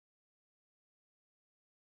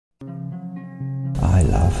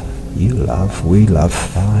You love, we love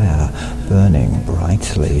fire, burning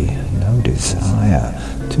brightly, no desire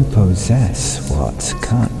to possess what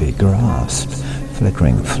can't be grasped.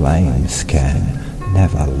 Flickering flames can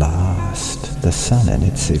never last. The sun in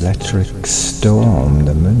its electric storm,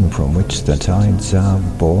 the moon from which the tides are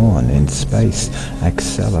born, in space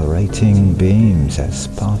accelerating beams as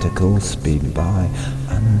particles speed by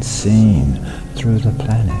unseen through the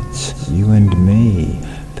planets, you and me,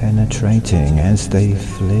 penetrating as they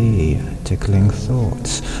flee, tickling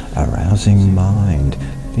thoughts, arousing mind,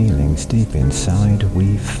 feelings deep inside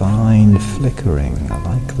we find, flickering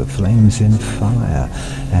like the flames in fire,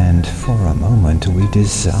 and for a moment we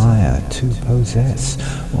desire to possess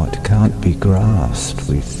what can't be grasped.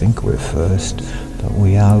 We think we're first, but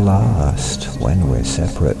we are last when we're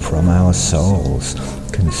separate from our souls,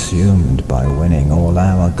 consumed by winning all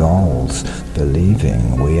our goals,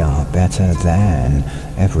 believing we are better than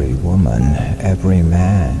every woman, every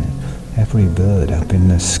man, every bird up in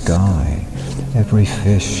the sky, every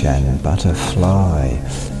fish and butterfly,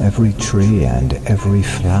 every tree and every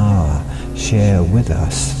flower share with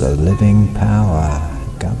us the living power,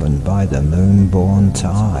 governed by the moon-born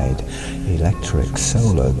tide. Electric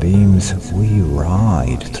solar beams we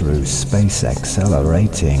ride through space,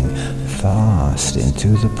 accelerating fast into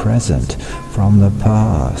the present from the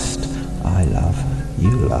past. I love,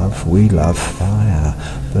 you love, we love fire,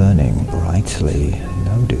 burning brightly,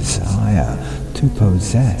 no desire to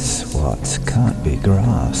possess what can't be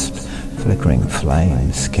grasped. Flickering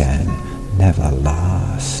flames can never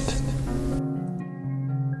last.